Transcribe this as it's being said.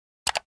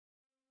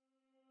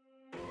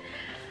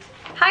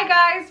Hi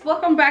guys,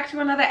 welcome back to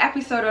another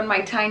episode on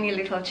my tiny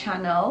little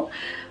channel,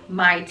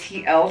 my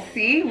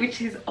TLC, which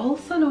is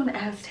also known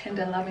as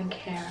Tender Loving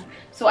Care.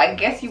 So I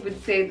guess you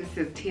would say this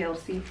is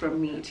TLC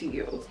from me to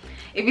you.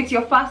 If it's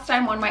your first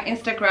time on my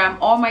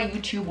Instagram or my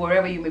YouTube,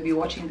 wherever you may be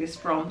watching this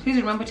from, please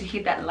remember to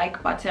hit that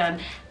like button,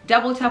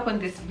 double tap on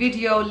this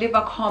video, leave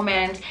a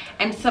comment,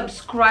 and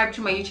subscribe to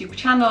my YouTube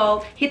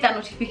channel. Hit that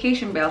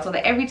notification bell so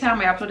that every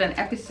time I upload an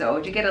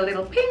episode, you get a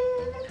little ping.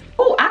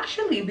 Oh,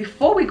 actually,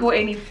 before we go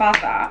any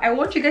further, I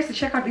want you guys to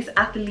check out this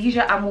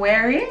athleisure I'm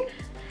wearing.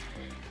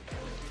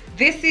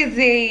 This is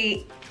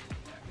a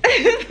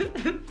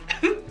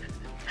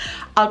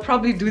I'll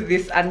probably do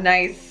this a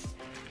nice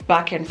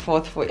back and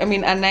forth for, a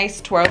nice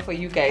twirl for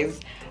you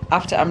guys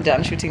after I'm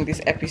done shooting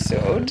this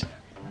episode.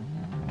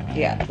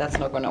 Yeah, that's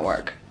not gonna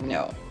work,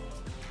 no.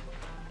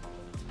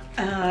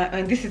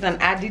 And this is an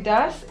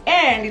Adidas,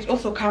 and it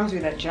also comes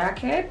with a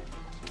jacket,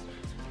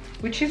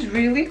 which is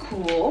really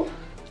cool.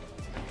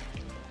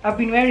 I've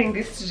been wearing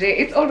this today.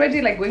 It's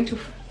already like going to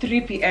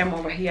 3 p.m.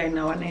 over here in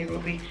our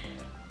Nairobi,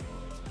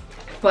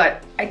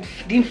 but I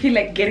didn't feel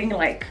like getting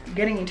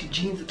into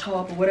jeans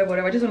top or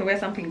whatever. I just want to wear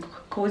something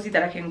cozy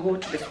that I can go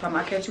to the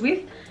supermarket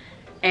with,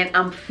 and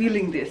I'm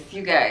feeling this,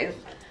 you guys.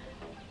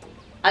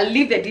 I'll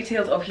leave the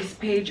details of his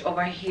page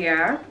over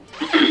here.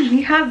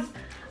 He has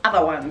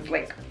other ones,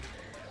 like,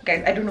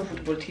 guys, I don't know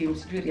football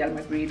teams. Do Real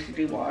Madrid,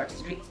 do what?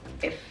 Do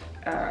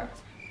not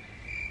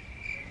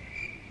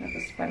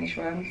the Spanish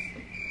ones.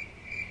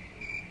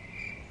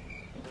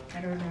 I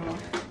don't know.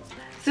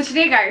 So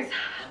today, guys,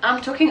 I'm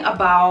talking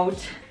about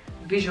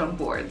vision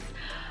boards.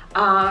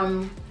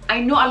 I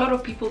know a lot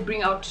of people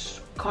bring out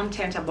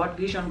content about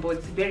vision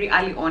boards very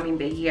early on in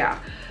the year,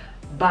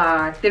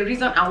 but the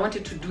reason I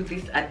wanted to do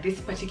this at this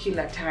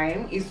particular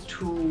time is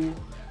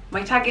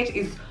my target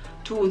is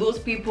to those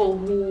people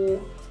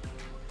who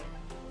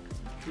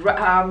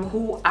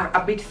are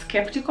a bit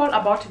skeptical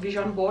about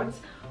vision boards,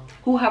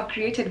 who have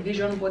created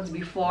vision boards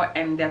before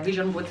and their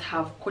vision boards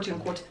have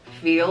quote-unquote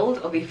failed,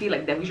 or they feel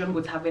like their vision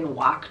boards haven't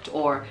worked,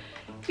 or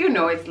you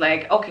know, it's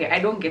like, okay, I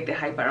don't get the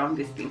hype around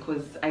this thing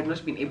because I've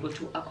not been able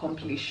to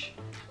accomplish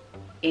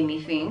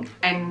anything,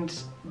 and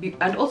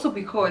also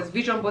because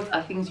vision boards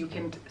are things you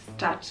can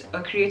start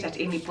or create at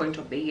any point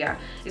of the year.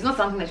 It's not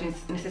something that you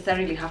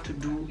necessarily have to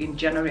do in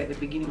January at the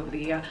beginning of the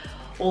year,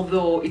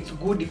 although it's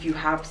good if you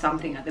have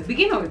something at the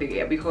beginning of the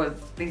year, because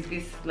there's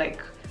this,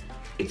 like,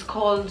 it's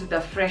called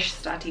the fresh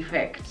start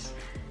effect.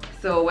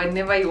 So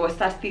whenever you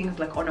start things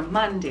like on a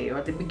Monday or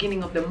at the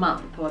beginning of the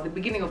month or at the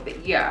beginning of the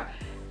year,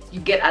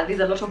 you get there's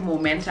a lot of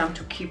momentum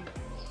to keep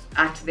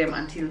at them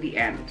until the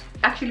end.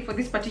 Actually, for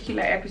this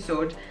particular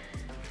episode,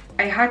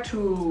 I had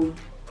to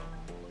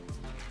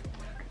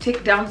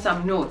take down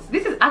some notes.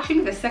 This is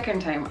actually the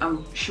second time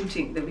I'm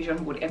shooting the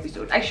vision board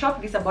episode. I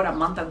shot this about a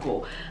month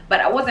ago,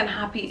 but I wasn't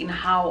happy in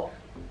how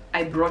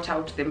I brought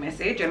out the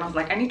message, and I was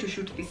like, I need to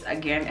shoot this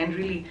again and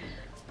really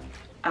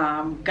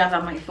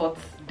gather my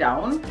thoughts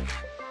down.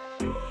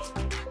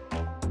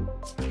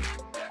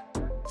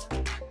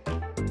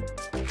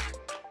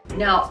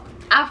 Now,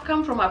 I've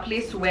come from a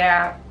place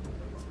where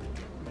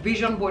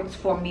vision boards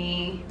for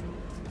me,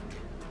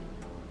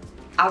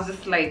 I was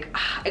just like,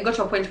 I got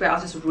to a point where I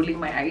was just rolling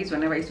my eyes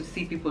whenever I used to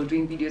see people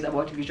doing videos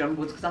about vision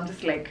boards, because I'm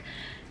just like,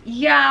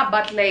 yeah,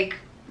 but like,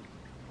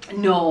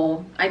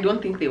 no, I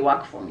don't think they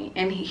work for me.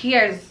 And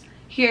here's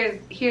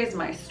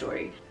my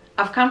story.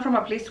 I've come from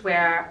a place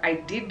where I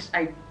did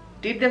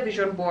the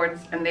vision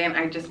boards, and then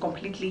I just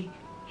completely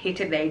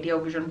hated the idea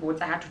of vision boards.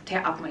 I had to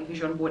tear up my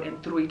vision board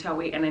and throw it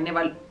away, and I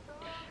never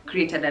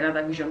created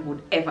another vision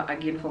board ever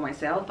again for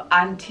myself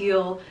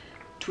until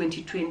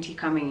 2020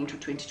 coming into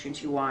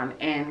 2021,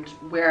 and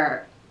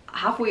we're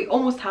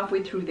almost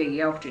halfway through the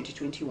year of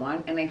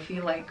 2021, and I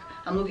feel like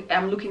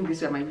I'm looking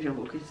this way at my vision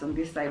board because it's on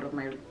this side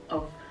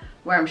of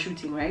where I'm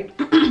shooting, right?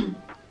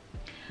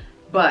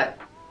 But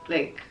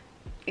like,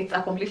 it's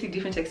a completely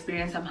different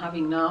experience I'm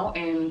having now,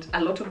 and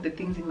a lot of the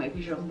things in my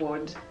vision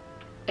board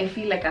I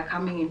feel like are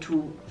coming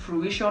into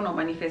fruition or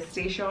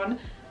manifestation,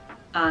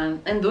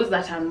 and those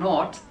that are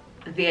not,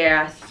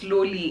 they're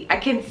slowly, I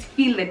can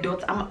feel the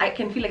dots, I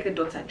can feel like the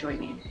dots are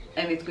joining,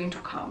 and it's going to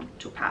come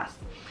to pass.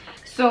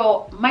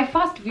 So my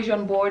first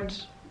vision board,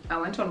 I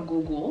went on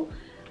Google,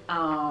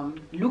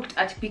 looked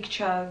at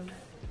pictures,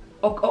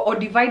 or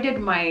divided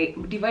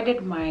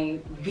my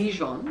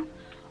vision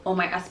or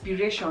my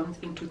aspirations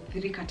into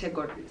 3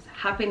 categories: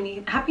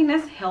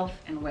 happiness, health,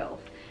 and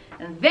wealth.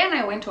 And then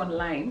I went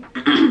online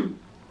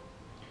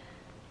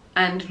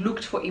and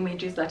looked for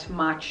images that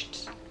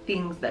matched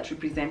things that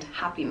represent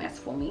happiness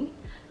for me,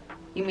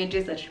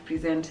 images that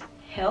represent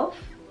health,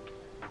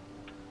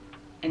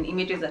 and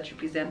images that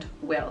represent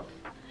wealth.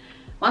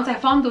 Once I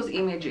found those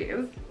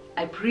images,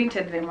 I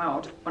printed them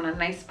out on a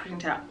nice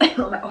printer,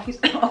 on my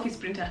office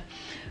printer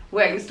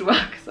where I used to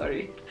work,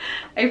 sorry.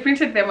 I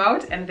printed them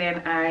out, and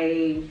then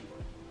I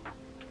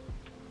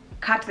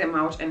cut them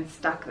out and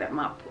stuck them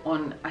up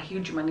on a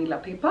huge manila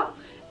paper,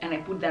 and I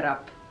put that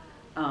up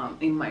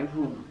in my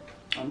room,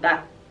 on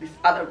this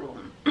other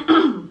room.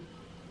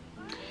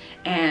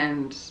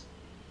 And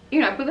you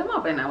know, I put them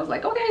up and I was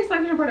like, okay, it's my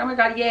vision board, oh my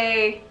god,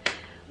 yay.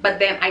 But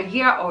then a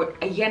year or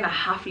a year and a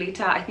half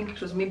later, I think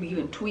it was maybe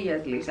even 2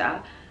 years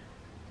later,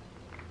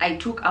 I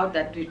took down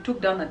that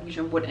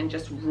vision board and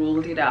just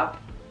rolled it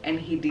up and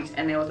hid it.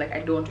 And I was like,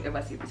 I don't want to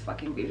ever see this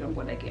fucking vision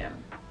board again.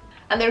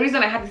 And the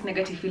reason I had these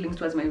negative feelings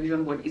towards my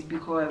vision board is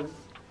because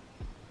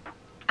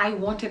I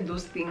wanted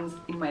those things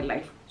in my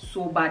life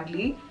so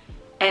badly,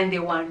 and they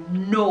were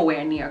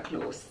nowhere near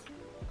close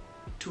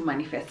to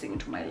manifesting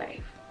into my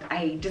life.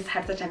 I just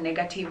had such a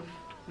negative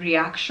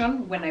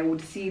reaction when I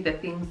would see the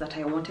things that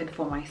I wanted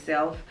for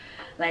myself,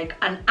 like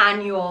an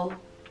annual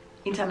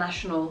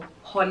international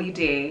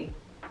holiday,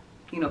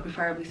 you know,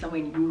 preferably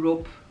somewhere in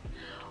Europe,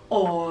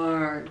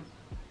 or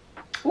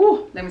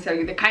let me tell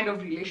you, the kind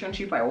of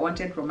relationship I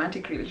wanted,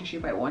 romantic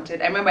relationship I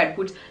wanted. I remember I'd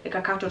put like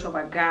a cutout of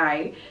a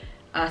guy,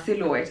 a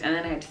silhouette, and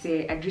then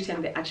I'd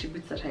written the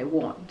attributes that I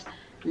want: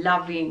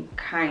 loving,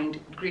 kind,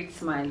 great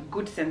smile,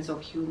 good sense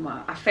of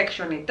humor,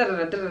 affectionate, da, da,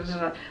 da, da, da,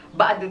 da.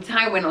 But at the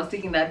time when I was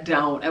taking that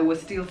down, I was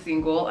still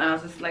single, and I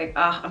was just like,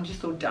 I'm just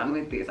so done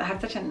with this. I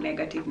had such a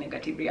negative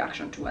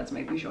reaction towards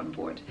my vision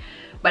board.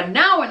 But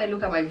now when I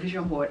look at my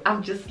vision board,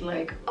 I'm just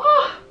like,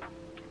 oh,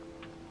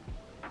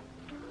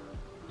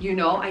 you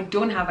know, I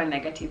don't have a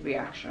negative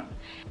reaction.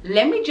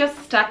 Let me just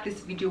start this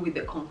video with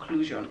the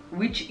conclusion,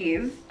 which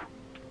is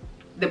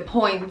the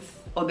points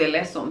or the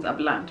lessons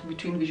I've learned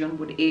between vision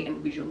board A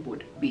and vision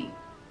board B.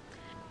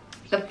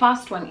 The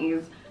first one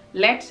is,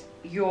 let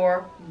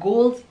your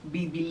goals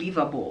be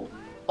believable,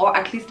 or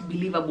at least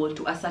believable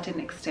to a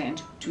certain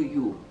extent to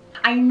you.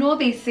 I know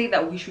they say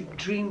that we should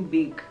dream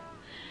big,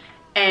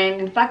 and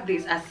in fact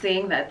there's a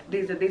saying that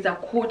there's a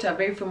quote, a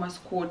very famous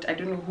quote, I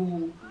don't know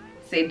who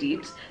said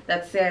it,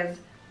 that says,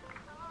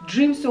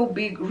 dream so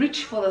big,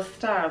 reach for the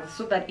stars,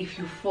 so that if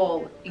you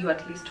fall, you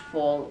at least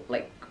fall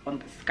like on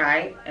the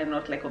sky and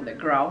not like on the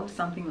ground,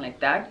 something like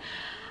that.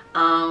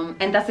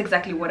 And that's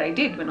exactly what I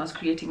did when I was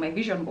creating my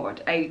vision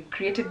board. I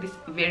created this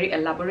very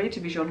elaborate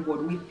vision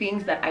board with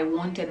things that I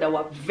wanted that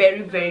were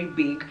very, very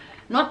big.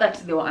 Not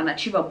that they were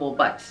unachievable,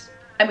 but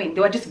I mean,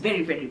 they were just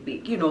very, very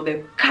big. You know,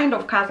 the kind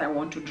of cars I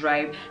want to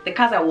drive, the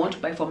cars I want to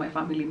buy for my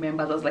family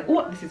members. I was like,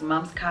 oh, this is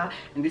mom's car,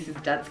 and this is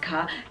dad's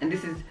car, and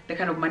this is the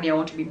kind of money I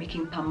want to be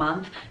making per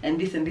month,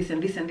 and this and this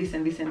and this and this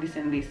and this and this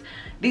and this.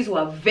 These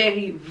were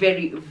very,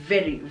 very,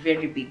 very,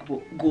 very big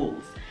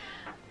goals.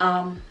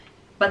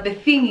 But the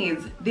thing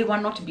is, they were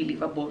not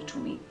believable to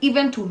me.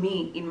 Even to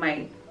me, in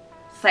my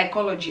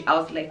psychology, I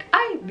was like,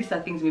 these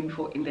are things maybe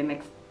for in the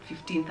next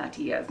 15,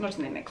 30 years, not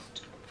in the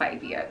next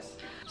 5 years.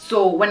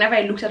 So whenever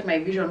I looked at my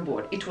vision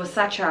board, it was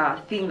such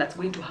a thing that's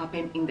going to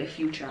happen in the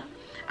future.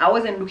 I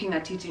wasn't looking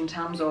at it in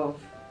terms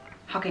of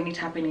how can it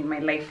happen in my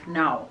life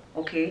now,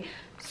 okay?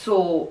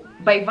 So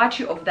by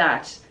virtue of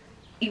that,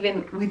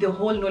 even with the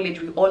whole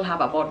knowledge we all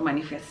have about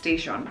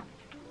manifestation,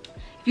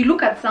 if you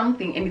look at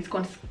something and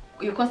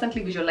you're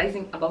constantly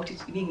visualizing about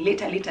it being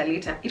later,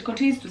 it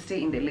continues to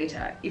stay in the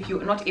later if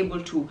you're not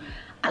able to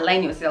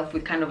align yourself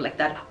with kind of like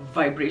that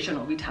vibration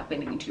of it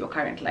happening into your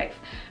current life.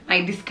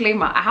 My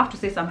disclaimer, I have to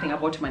say something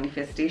about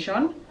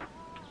manifestation.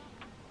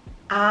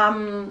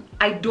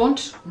 I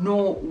don't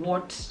know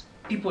what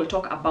people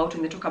talk about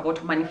when they talk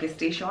about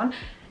manifestation,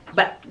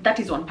 but that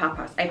is on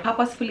purpose. I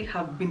purposefully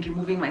have been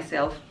removing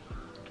myself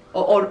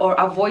or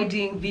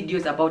avoiding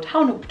videos about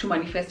how to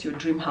manifest your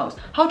dream house,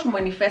 how to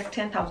manifest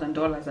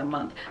 $10,000 a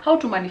month, how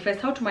to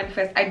manifest.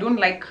 I don't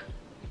like,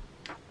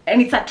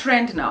 and it's a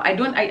trend now. I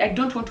don't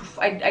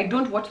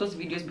watch those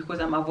videos because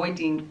I'm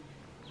avoiding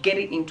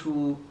getting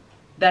into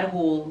that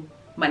whole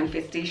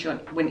manifestation,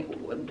 when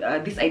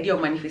this idea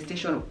of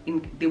manifestation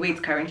in the way it's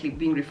currently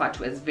being referred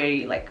to as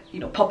very, like, you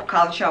know, pop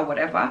culture or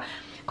whatever.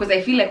 Because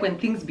I feel like when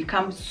things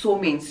become so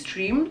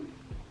mainstream,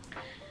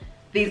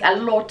 there's a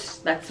lot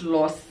that's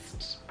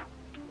lost,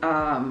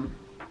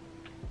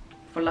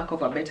 for lack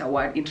of a better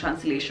word, in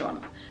translation.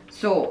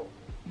 So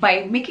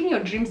by making your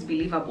dreams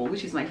believable,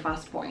 which is my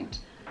first point,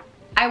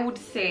 I would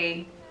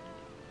say,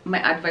 my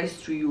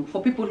advice to you,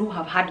 for people who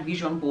have had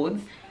vision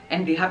boards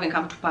and they haven't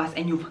come to pass,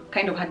 and you've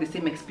kind of had the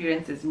same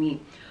experience as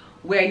me,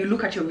 where you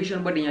look at your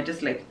vision board and you're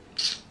just like,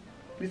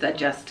 these are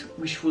just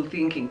wishful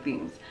thinking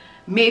things.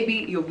 Maybe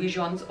your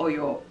visions or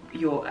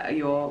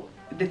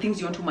the things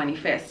you want to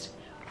manifest,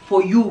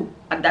 for you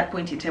at that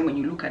point in time when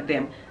you look at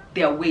them,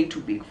 they are way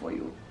too big for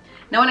you.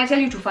 Now when I tell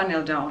you to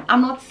funnel down,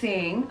 I'm not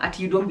saying that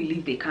you don't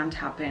believe they can't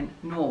happen.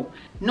 No,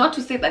 not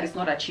to say that it's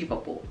not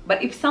achievable.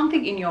 But if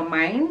something in your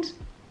mind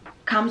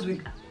comes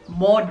with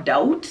more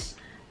doubt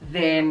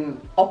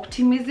than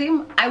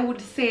optimism, I would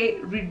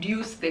say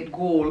reduce the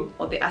goal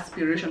or the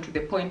aspiration to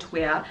the point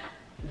where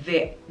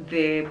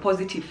the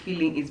positive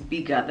feeling is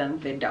bigger than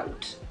the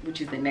doubt, which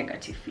is the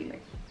negative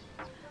feeling.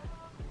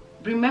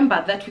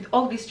 Remember that with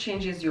all these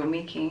changes you're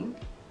making,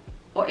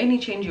 or any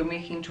change you're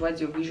making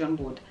towards your vision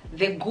board,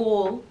 the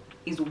goal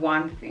is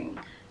one thing.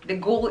 The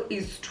goal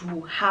is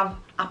to have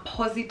a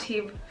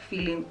positive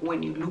feeling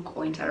when you look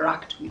or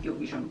interact with your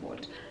vision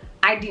board.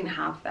 I didn't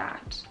have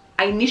that.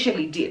 I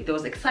initially did. There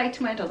was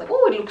excitement. I was like,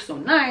 oh, it looks so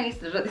nice.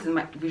 This is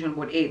my vision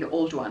board A, the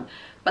old one.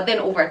 But then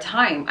over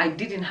time, I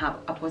didn't have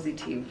a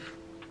positive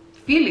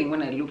feeling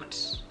when I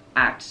looked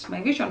at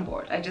my vision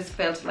board. I just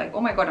felt like,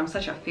 oh my god, I'm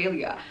such a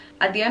failure.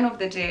 At the end of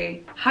the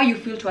day, how you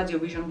feel towards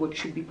your vision board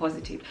should be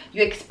positive.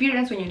 Your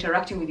experience when you're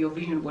interacting with your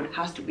vision board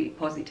has to be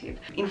positive.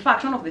 In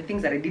fact, one of the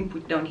things that I didn't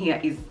put down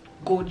here is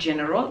go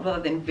general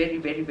rather than very,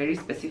 very, very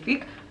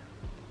specific.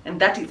 And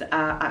that is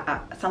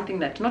something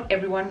that not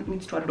everyone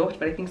needs to adopt,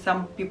 but I think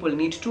some people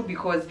need to,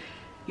 because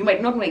you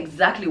might not know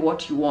exactly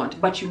what you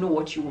want, but you know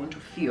what you want to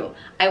feel.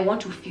 I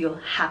want to feel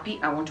happy.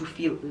 I want to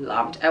feel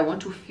loved. I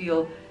want to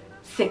feel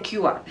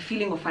secure, the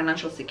feeling of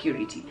financial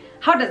security.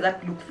 How does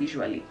that look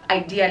visually?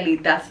 Ideally,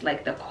 that's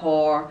like the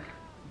core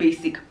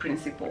basic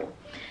principle.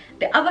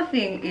 The other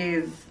thing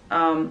is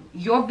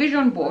your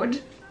vision board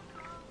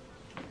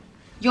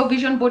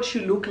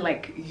should look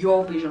like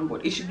your vision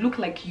board. It should look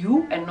like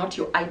you and not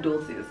your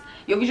idol's.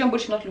 Your vision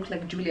board should not look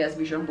like Julia's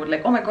vision board.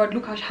 Like, oh my god,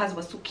 look how hers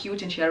was so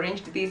cute and she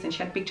arranged this and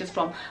she had pictures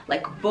from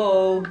like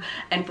Vogue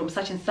and from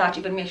such and such.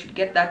 Even me, I should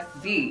get that.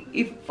 Z.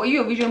 If for you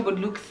your vision board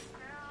looks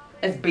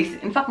as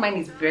basic, in fact mine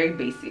is very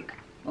basic,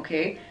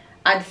 okay,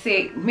 I'd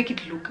say make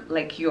it look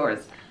like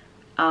yours.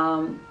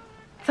 A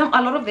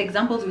lot of the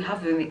examples we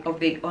have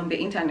on the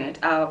internet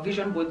are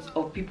vision boards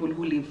of people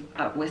who live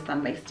a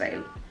Western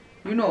lifestyle,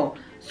 you know.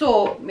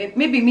 So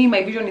maybe me,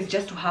 my vision is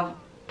just to have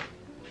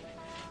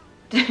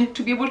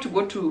to be able to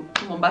go to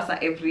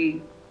Mombasa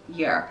every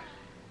year,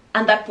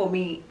 and that for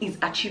me is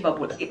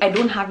achievable. I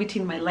don't have it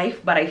in my life,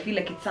 but I feel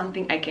like it's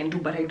something I can do,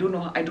 but I don't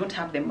know, I don't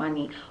have the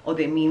money or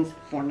the means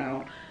for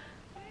now.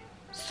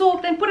 So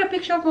then put a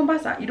picture of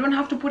Mombasa. You don't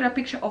have to put a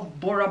picture of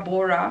Bora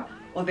Bora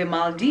or the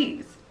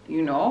Maldives,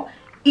 you know,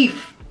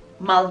 if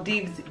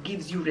Maldives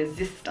gives you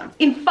resistance.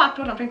 In fact,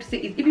 what I'm trying to say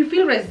is, if you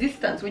feel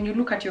resistance when you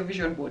look at your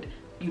vision board,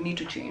 you need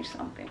to change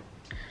something.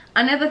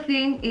 Another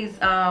thing is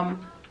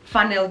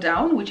funnel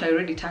down, which I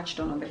already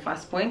touched on the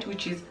first point,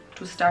 which is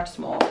to start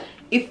small.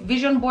 If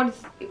vision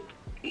boards,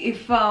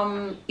 if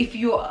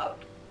you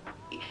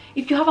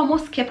have a more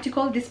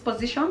skeptical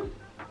disposition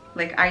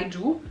like I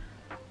do,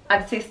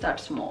 I'd say start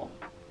small.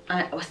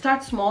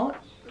 Start small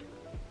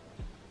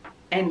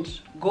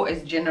and go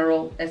as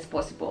general as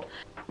possible.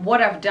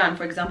 What I've done,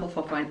 for example,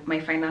 for my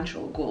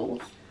financial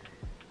goals,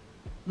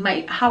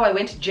 how I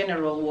went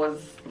general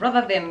was,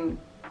 rather than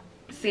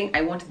saying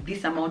I want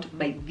this amount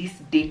by this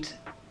date,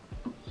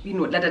 you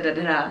know,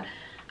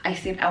 I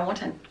said I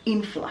want an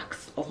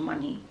influx of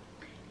money,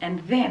 and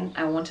then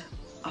I want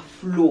a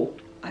flow,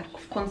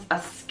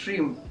 a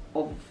stream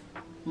of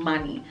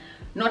money.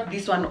 Not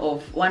this one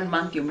of 1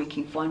 month you're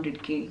making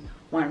 400k,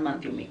 1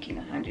 month you're making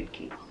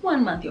 100k,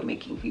 1 month you're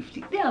making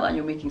 50, the other one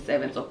you're making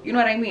 7. So you know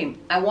what I mean?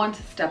 I want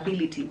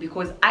stability,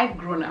 because I've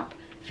grown up,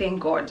 thank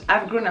God,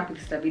 I've grown up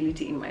with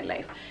stability in my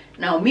life.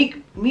 Now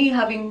me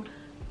having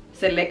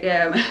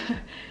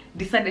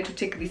decided to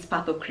take this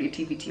path of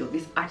creativity, or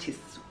this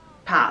artist's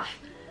path,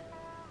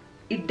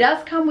 it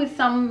does come with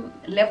some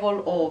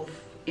level of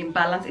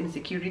imbalance and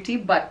insecurity,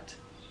 but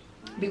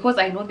because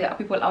I know there are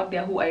people out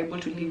there who are able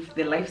to live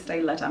the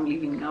lifestyle that I'm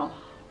living now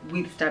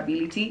with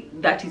stability,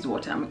 that is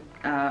what I'm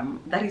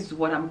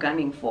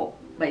gunning for,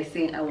 by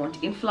saying I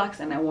want influx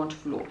and I want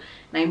flow.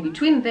 Now in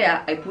between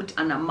there, I put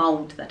an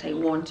amount that I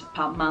want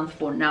per month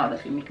for now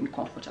that will make me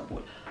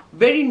comfortable,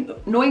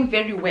 knowing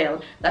very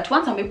well that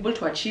once I'm able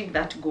to achieve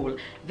that goal,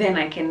 then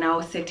I can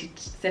now set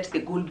the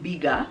goal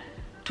bigger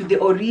to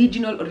the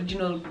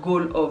original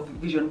goal of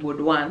vision board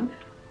 1,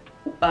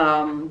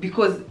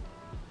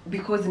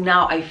 because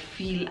now I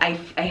feel I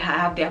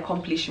have the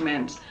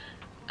accomplishment,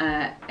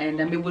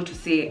 and I'm able to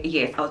say,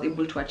 yes, I was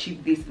able to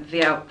achieve this,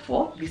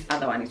 therefore this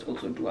other one is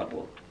also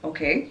doable.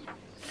 Okay,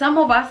 some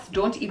of us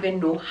don't even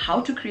know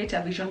how to create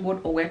a vision board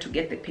or where to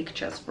get the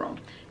pictures from.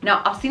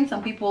 Now I've seen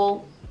some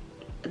people,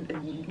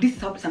 this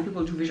is how some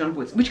people do vision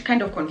boards, which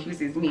kind of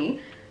confuses me.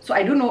 So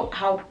I don't know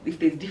if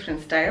there's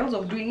different styles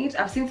of doing it.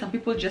 I've seen some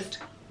people just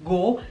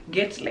go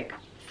get like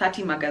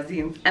 30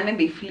 magazines and then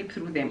they flip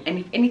through them, and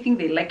if anything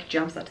they like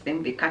jumps at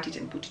them, they cut it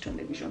and put it on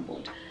the vision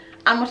board.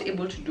 I'm not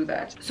able to do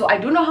that. So I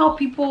don't know how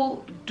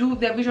people do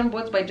their vision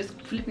boards by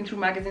just flipping through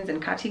magazines and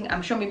cutting.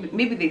 I'm sure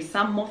maybe there's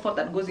some more thought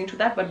that goes into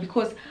that, but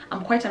because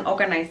I'm quite an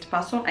organized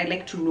person, I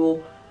like to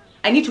know,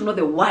 I need to know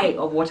the why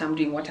of what I'm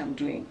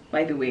doing.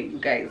 By the way, you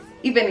guys,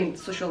 even in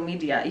social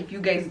media, if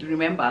you guys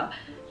remember,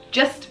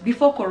 just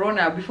before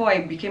Corona, before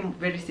I became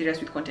very serious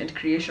with content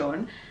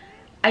creation,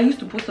 I used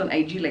to post on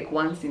IG like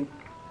once in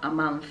a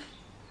month.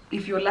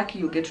 If you're lucky,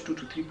 you'll get 2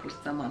 to 3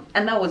 posts a month,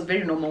 and that was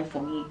very normal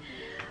for me,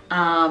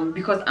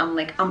 because I'm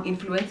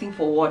influencing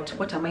for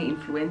what am I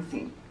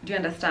influencing? Do you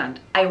understand?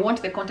 I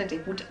want the content I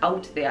put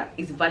out there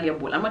is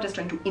valuable. I'm not just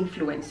trying to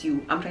influence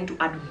you, I'm trying to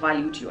add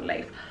value to your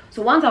life.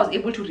 So once I was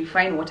able to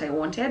refine what I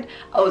wanted,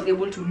 I was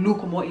able to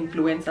look more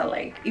influencer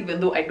like,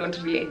 even though I don't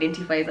really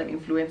identify as an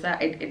influencer,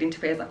 I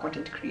identify as a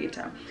content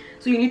creator.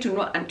 So you need to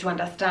know and to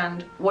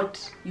understand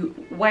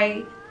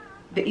why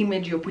the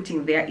image you're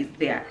putting there is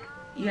there.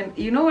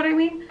 You know what I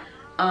mean?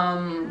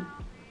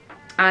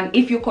 And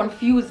if you're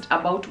confused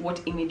about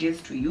what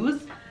images to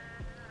use,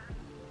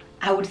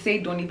 I would say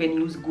don't even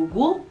use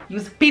Google,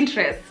 use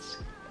Pinterest.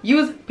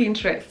 Use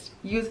Pinterest.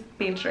 Use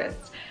Pinterest.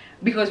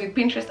 Because with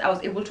Pinterest, I was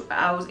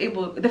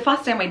able, the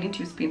first time I didn't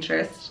use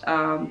Pinterest,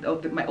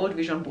 my old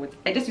vision boards,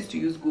 I just used to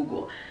use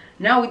Google.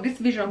 Now with this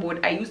vision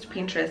board, I used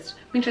Pinterest.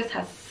 Pinterest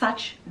has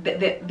such,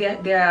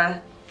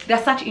 their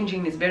search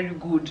engine is very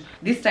good.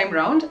 This time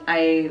round,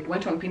 I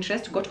went on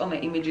Pinterest, got all my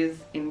images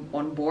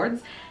on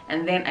boards,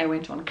 and then I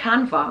went on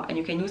Canva, and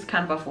you can use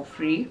Canva for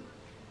free.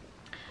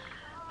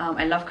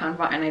 I love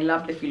Canva, and I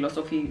love the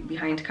philosophy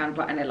behind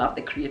Canva, and I love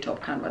the creator of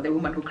Canva, the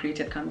woman who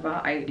created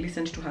Canva. I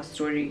listened to her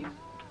story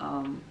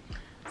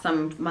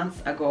some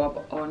months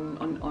ago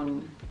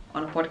on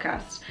a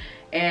podcast,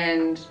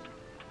 and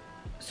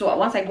so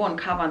once I go on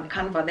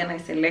Canva, then I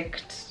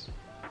select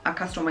a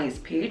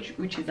customized page,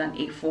 which is an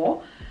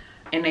A4,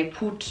 and I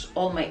put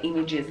all my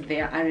images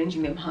there,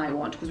 arranging them how I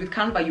want. Because with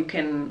Canva, you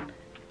can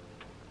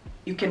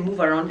move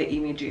around the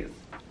images,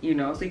 you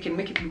know, so you can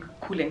make it look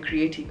cool and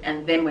creative.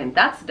 And then when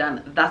that's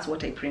done, that's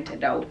what I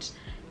printed out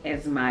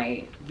as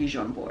my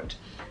vision board.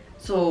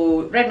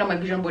 So right now my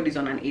vision board is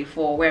on an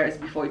A4, whereas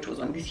before it was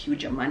on this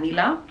huge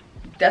Manila.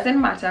 Doesn't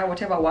matter,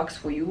 whatever works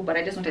for you, but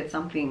I just wanted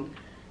something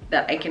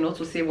that I can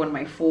also save on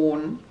my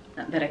phone,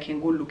 that I can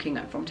go looking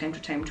at from time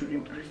to time to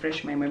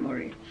refresh my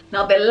memory.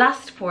 Now the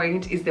last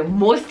point is the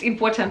most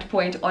important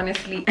point,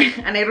 honestly,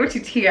 and I wrote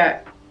it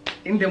here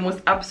in the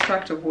most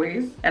abstract of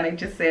ways, and I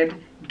just said,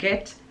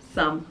 get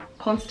some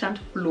constant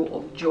flow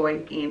of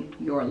joy in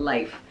your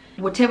life,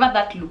 whatever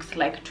that looks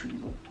like to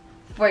you.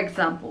 For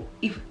example,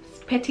 if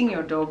petting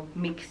your dog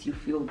makes you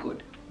feel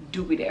good,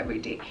 do it every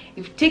day.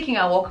 If taking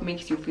a walk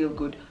makes you feel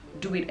good,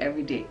 do it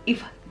every day.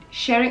 If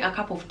sharing a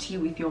cup of tea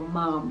with your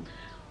mom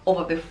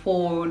over the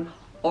phone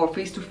or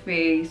face to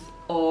face,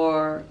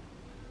 or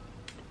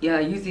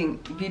using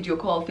video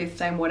call,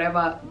 FaceTime,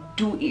 whatever,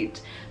 do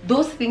it.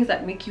 Those things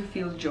that make you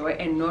feel joy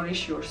and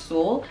nourish your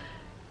soul,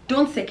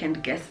 don't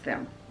second guess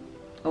them.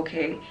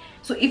 Okay,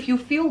 so if you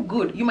feel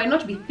good, you might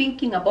not be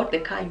thinking about the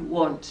car you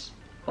want.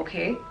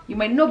 Okay, you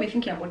might not be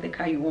thinking about the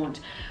car you want,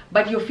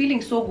 but you're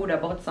feeling so good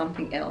about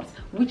something else,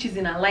 which is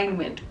in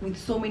alignment with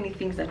so many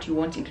things that you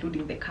want,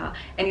 including the car,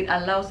 and it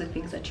allows the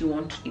things that you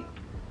want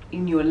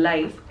in your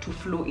life to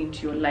flow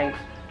into your life.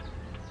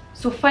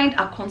 So find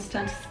a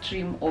constant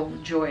stream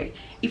of joy.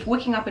 If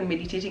waking up and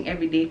meditating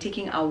every day,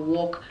 taking a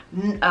walk,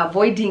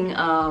 avoiding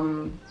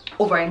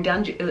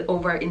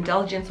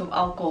overindulgence of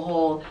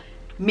alcohol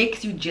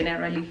makes you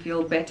generally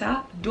feel better,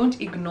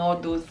 don't ignore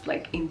those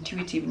like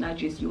intuitive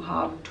nudges you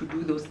have to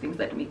do those things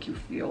that make you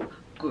feel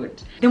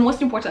good. The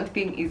most important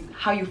thing is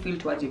how you feel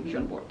towards your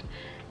vision board.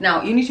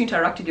 Now you need to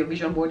interact with your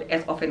vision board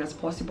as often as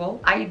possible.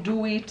 I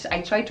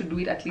try to do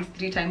it at least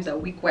 3 times a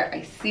week, where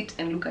I sit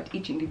and look at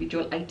each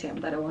individual item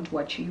that I want to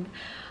achieve,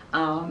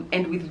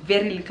 and with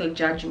very little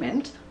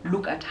judgment,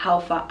 look at how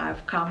far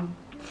I've come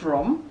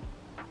from,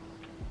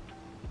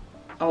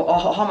 or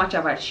how much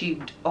I've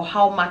achieved, or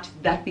how much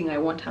that thing I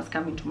want has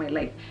come into my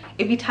life.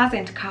 If it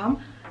hasn't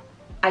come,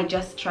 I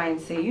just try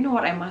and say, you know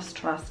what, I must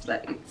trust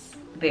that it's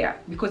there,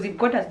 because if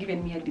God has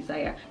given me a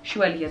desire,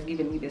 surely he has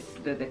given me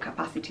the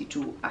capacity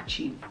to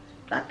achieve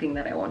that thing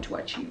that I want to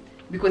achieve.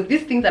 Because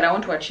these things that I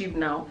want to achieve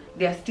now,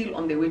 they are still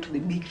on the way to the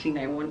big thing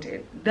I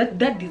wanted.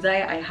 That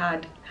desire I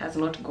had has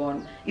not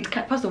gone. It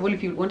can, first of all,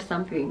 if you want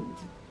something,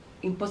 it's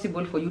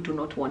impossible for you to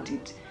not want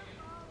it.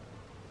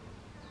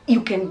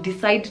 You can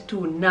decide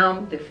to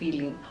numb the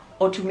feeling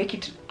or to make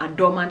it a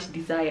dormant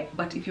desire,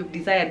 but if you've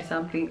desired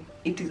something,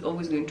 it is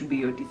always going to be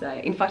your desire.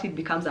 In fact, it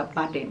becomes a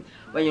burden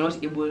when you're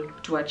not able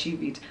to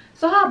achieve it.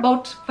 So how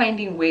about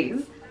finding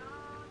ways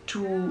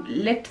to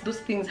let those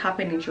things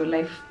happen into your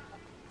life,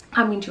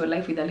 come into your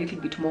life with a little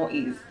bit more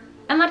ease?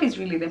 And that is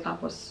really the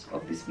purpose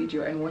of this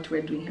video and what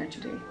we're doing here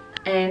today.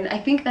 And I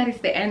think that is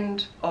the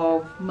end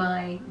of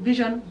my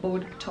vision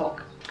board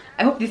talk.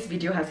 I hope this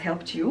video has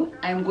helped you.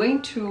 I'm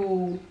going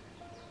to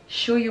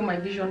show you my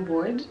vision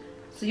board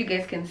so you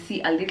guys can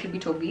see a little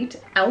bit of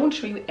it. I won't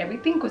show you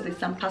everything because there's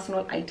some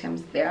personal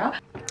items there.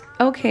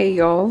 Okay,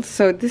 y'all,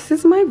 so this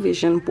is my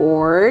vision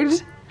board.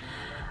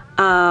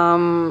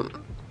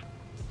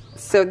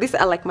 So these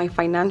are like my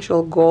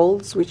financial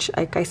goals, which,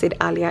 like I said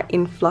earlier,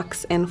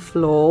 influx and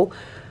flow,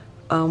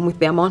 with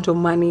the amount of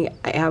money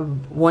I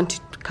have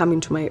wanted to come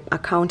into my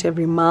account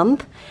every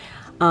month.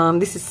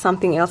 This is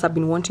something else I've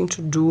been wanting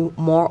to do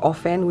more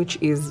often, which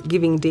is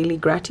giving daily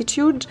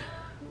gratitude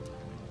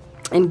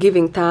and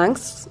giving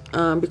thanks,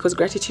 because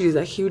gratitude is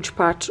a huge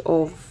part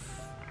of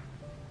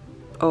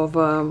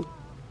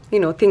you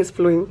know, things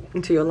flowing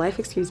into your life.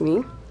 Excuse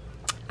me.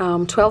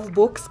 12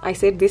 books. I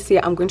said this year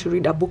I'm going to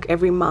read a book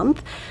every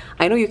month.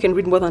 I know you can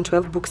read more than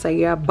 12 books a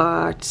year,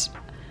 but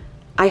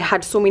I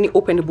had so many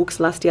opened books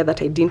last year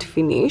that I didn't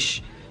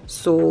finish,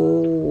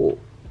 so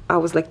I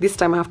was like, this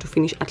time I have to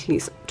finish at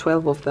least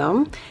 12 of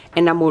them.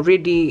 And I'm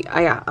already,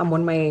 I'm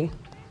on my,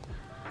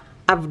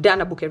 I've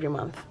done a book every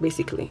month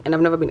basically, and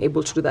I've never been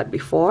able to do that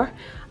before.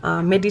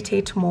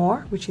 Meditate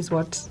more, which is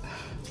what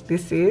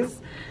this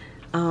is.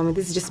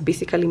 This is just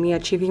basically me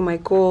achieving my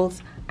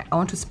goals. I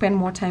want to spend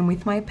more time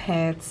with my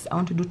pets. I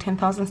want to do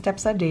 10,000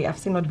 steps a day. I've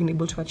still not been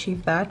able to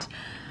achieve that.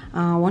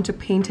 I want to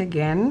paint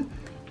again.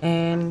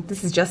 And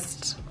this is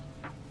just,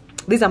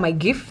 these are my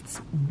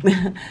gifts.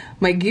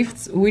 My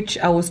gifts, which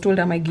I was told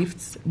are my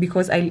gifts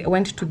because I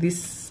went to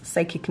this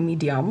psychic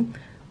medium,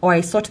 or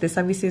I sought the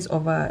services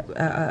of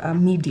a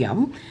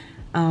medium.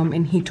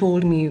 And he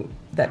told me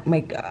that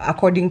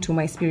according to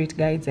my spirit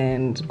guides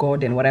and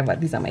God and whatever,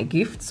 these are my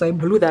gifts. So I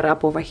blew that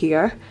up over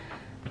here.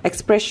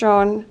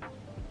 Expression,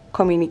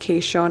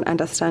 communication,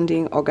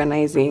 understanding,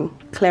 organizing,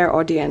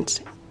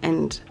 clairaudient,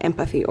 and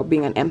empathy, or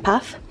being an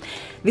empath.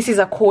 This is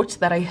a quote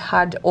that I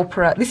had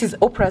Oprah. This is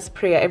Oprah's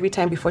prayer every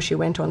time before she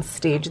went on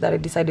stage, that I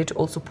decided to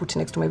also put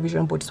next to my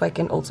vision board so I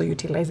can also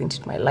utilize it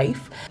in my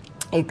life.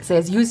 It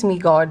says, use me,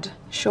 God.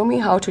 Show me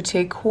how to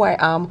take who I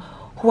am,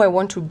 who I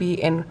want to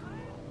be, and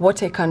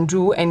what I can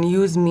do, and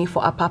use me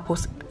for a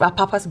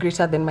purpose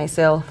greater than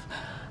myself.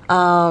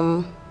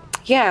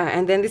 Yeah,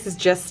 and then this is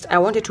just, I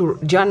wanted to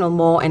journal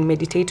more and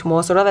meditate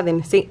more. So rather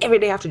than saying every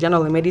day I have to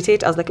journal and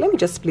meditate, I was like, let me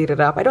just split it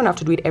up. I don't have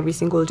to do it every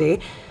single day.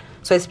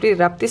 So I split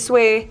it up this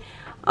way.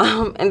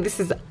 And this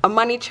is a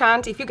money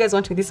chant. If you guys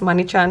want this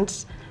money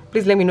chant,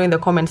 please let me know in the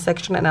comment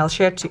section, and I'll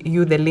share to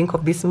you the link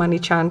of this money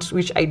chant,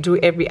 which I do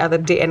every other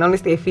day. And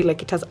honestly, I feel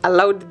like it has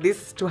allowed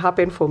this to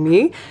happen for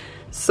me.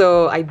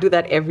 So I do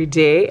that every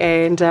day.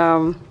 And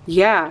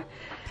yeah,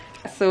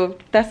 so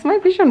that's my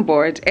vision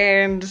board.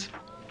 And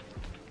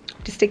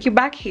just take you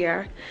back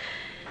here.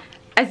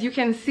 As you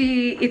can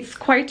see, it's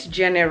quite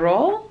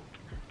general.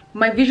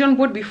 My vision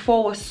board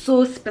before was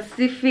so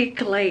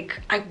specific, like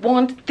I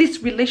want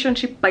this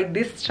relationship by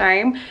this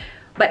time.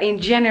 But in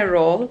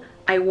general,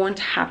 I want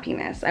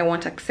happiness, I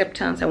want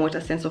acceptance, I want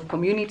a sense of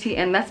community.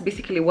 And that's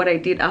basically what I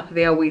did up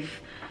there with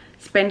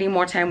spending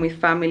more time with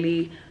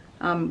family,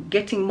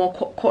 getting more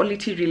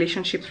quality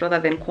relationships rather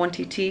than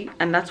quantity.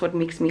 And that's what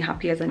makes me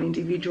happy as an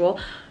individual.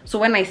 So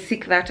when I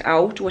seek that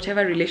out,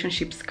 whatever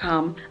relationships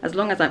come, as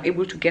long as I'm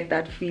able to get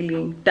that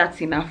feeling,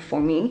 that's enough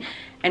for me.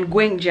 And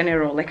going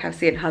general, like I've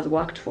said, has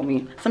worked for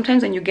me.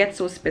 Sometimes when you get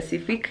so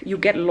specific, you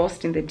get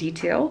lost in the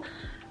detail.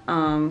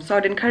 So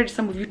I'd encourage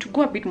some of you to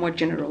go a bit more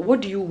general.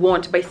 What do you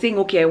want? By saying,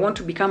 okay, I want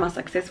to become a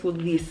successful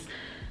this.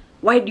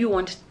 Why do you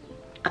want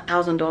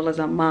 $1,000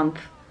 a month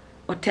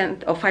or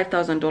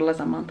 $5,000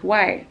 a month?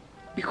 Why?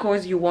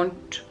 Because you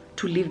want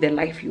to live the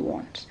life you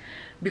want.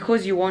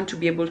 Because you want to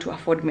be able to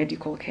afford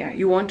medical care.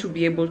 You want to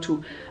be able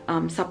to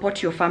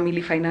support your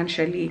family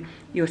financially,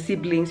 your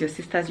siblings, your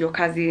sisters, your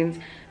cousins.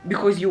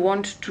 Because you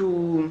want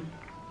to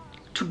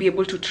be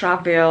able to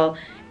travel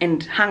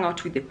and hang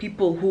out with the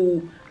people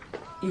who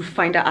you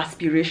find are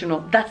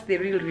aspirational. That's the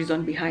real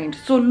reason behind.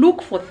 So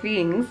look for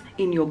things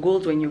in your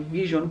goals or in your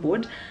vision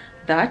board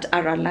that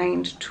are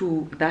aligned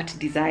to that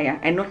desire,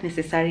 and not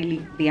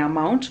necessarily the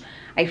amount.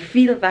 I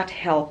feel that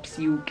helps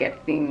you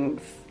get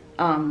things,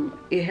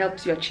 it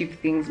helps you achieve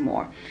things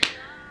more.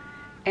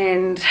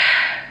 And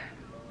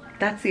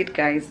that's it,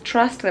 guys.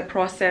 Trust the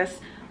process.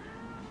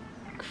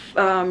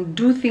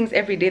 Do things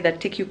every day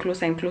that take you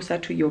closer and closer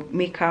to your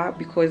maker,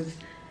 because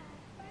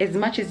as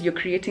much as you're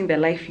creating the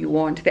life you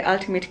want, the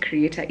ultimate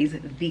creator is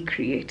the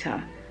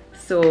creator.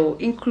 So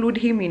include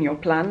him in your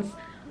plans,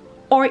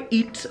 or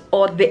it,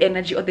 or the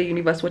energy, or the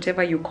universe,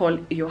 whatever you call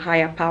your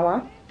higher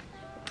power,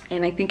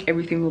 and I think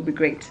everything will be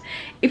great.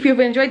 If you've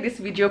enjoyed this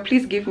video,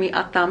 please give me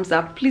a thumbs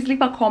up. Please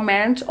leave a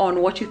comment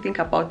on what you think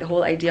about the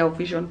whole idea of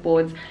vision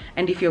boards.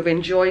 And if you've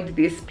enjoyed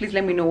this, please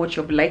let me know what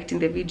you've liked in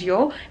the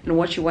video and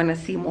what you want to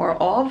see more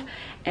of.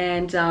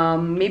 And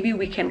maybe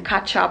we can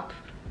catch up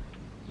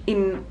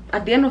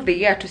at the end of the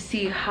year to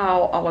see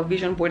how our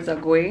vision boards are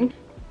going.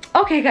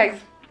 Okay, guys,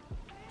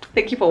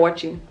 thank you for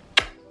watching.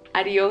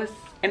 Adios,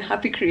 and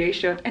happy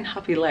creation, and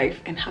happy life,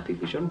 and happy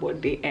vision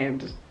board day,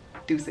 and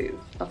deuces.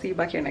 I'll see you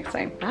back here next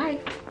time. Bye.